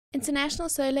International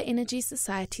Solar Energy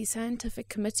Society Scientific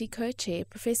Committee co-chair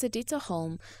Professor Dieter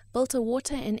Holm built a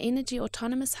water and energy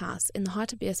autonomous house in the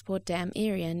Hartbeespoort Dam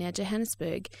area near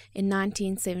Johannesburg in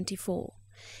 1974.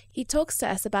 He talks to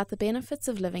us about the benefits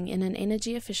of living in an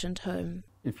energy-efficient home.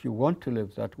 If you want to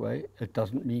live that way, it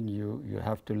doesn't mean you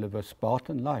have to live a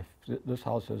Spartan life. This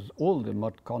house has all the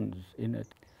mod cons in it.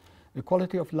 The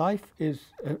quality of life is,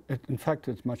 in fact,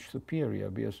 it's much superior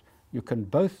because you can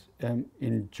both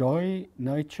enjoy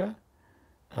nature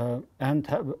and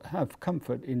have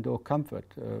comfort, indoor comfort,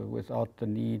 without the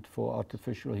need for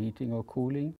artificial heating or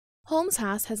cooling. Holm's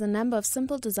house has a number of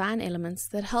simple design elements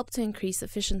that help to increase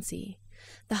efficiency.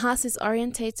 The house is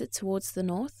orientated towards the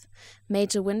north,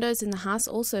 major windows in the house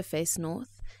also face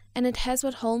north, and it has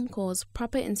what Holm calls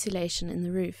proper insulation in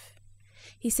the roof.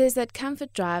 He says that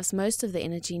comfort drives most of the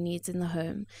energy needs in the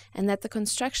home and that the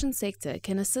construction sector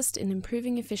can assist in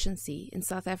improving efficiency in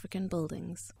South African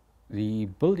buildings. The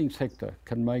building sector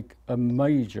can make a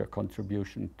major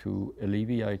contribution to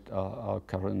alleviate our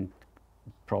current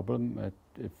problem,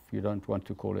 if you don't want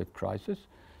to call it crisis.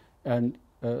 And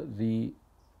the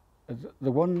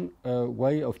one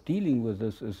way of dealing with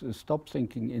this is stop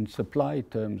thinking in supply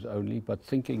terms only, but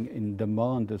thinking in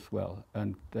demand as well.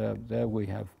 And there we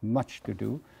have much to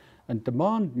do. And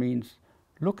demand means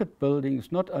look at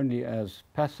buildings not only as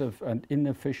passive and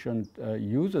inefficient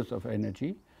users of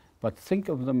energy, but think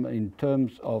of them in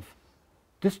terms of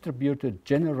distributed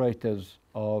generators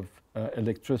of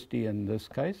electricity in this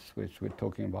case, which we're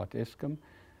talking about Eskom,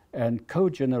 and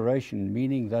cogeneration,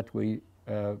 meaning that we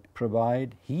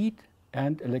provide heat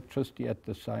and electricity at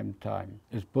the same time.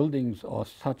 As buildings are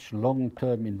such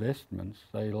long-term investments,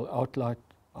 they'll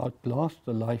outlast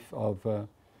the life of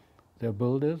their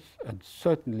builders and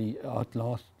certainly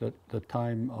outlast the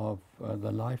time of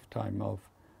the lifetime of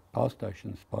power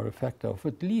stations by a factor of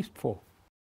at least 4.